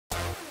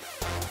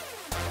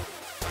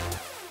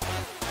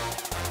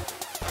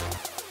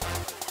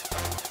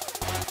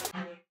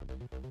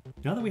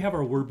Now that we have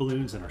our word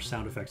balloons and our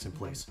sound effects in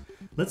place,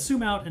 let's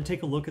zoom out and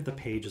take a look at the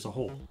page as a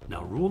whole.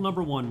 Now, rule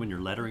number one when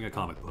you're lettering a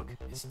comic book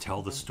is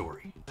tell the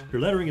story. Your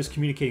lettering is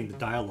communicating the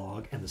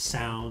dialogue and the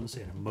sounds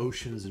and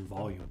emotions and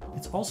volume.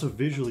 It's also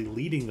visually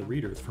leading the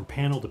reader from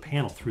panel to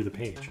panel through the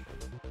page.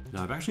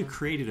 Now, I've actually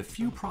created a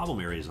few problem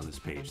areas on this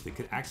page that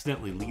could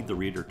accidentally lead the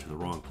reader to the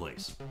wrong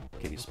place.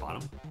 Can you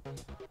spot them?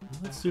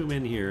 Let's zoom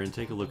in here and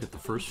take a look at the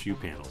first few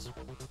panels.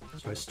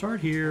 So I start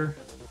here,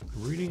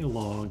 reading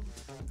along,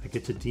 I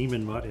get to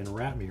Demon Mutt and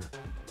Ratmere.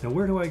 Now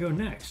where do I go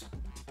next?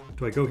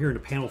 Do I go here into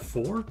panel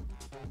 4?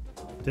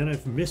 Then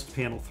I've missed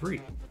panel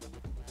 3.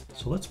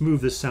 So let's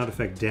move this sound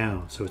effect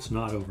down so it's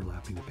not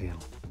overlapping the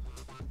panel.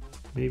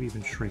 Maybe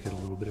even shrink it a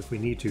little bit if we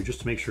need to,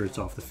 just to make sure it's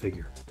off the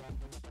figure.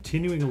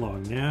 Continuing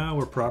along, now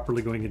we're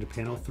properly going into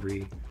panel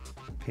 3,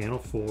 panel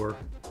 4,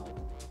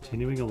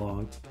 continuing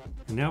along,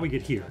 and now we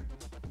get here.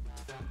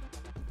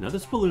 Now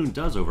this balloon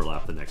does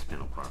overlap the next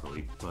panel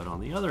properly, but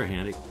on the other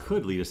hand, it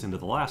could lead us into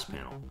the last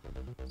panel.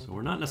 So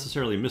we're not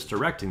necessarily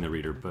misdirecting the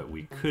reader, but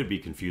we could be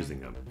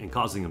confusing them and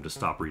causing them to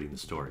stop reading the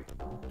story.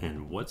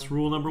 And what's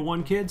rule number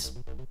 1, kids?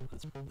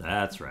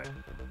 That's right.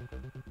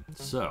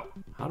 So,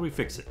 how do we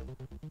fix it?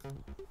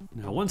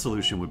 Now, one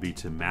solution would be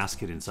to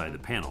mask it inside the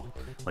panel,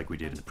 like we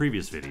did in the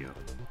previous video.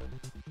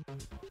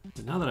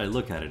 But now that I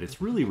look at it,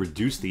 it's really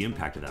reduced the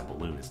impact of that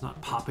balloon. It's not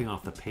popping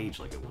off the page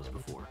like it was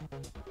before.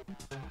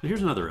 So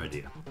here's another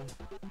idea.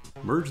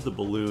 Merge the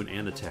balloon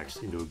and the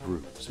text into a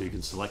group so you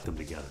can select them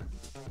together.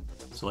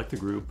 Select the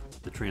group,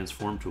 the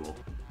transform tool.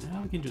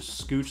 Now we can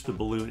just scooch the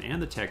balloon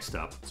and the text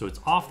up so it's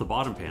off the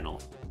bottom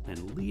panel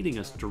and leading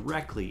us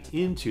directly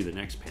into the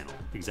next panel,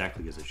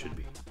 exactly as it should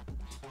be.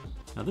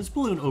 Now this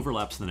balloon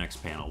overlaps the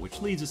next panel,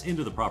 which leads us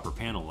into the proper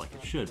panel like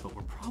it should, but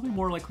we're probably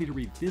more likely to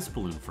read this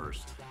balloon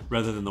first,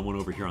 rather than the one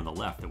over here on the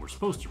left that we're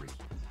supposed to read.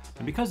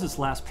 And because this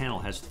last panel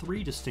has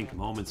 3 distinct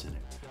moments in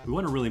it, we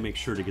want to really make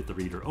sure to get the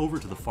reader over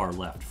to the far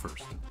left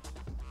first.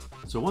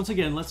 So once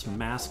again, let's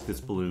mask this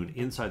balloon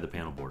inside the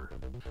panel border,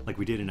 like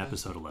we did in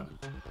episode 11.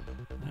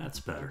 That's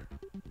better.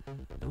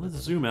 And let's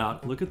zoom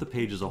out, look at the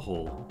page as a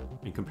whole,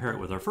 and compare it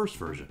with our first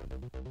version.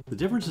 The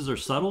differences are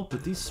subtle,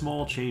 but these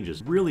small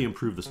changes really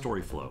improve the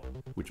story flow,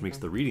 which makes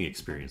the reading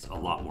experience a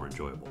lot more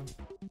enjoyable.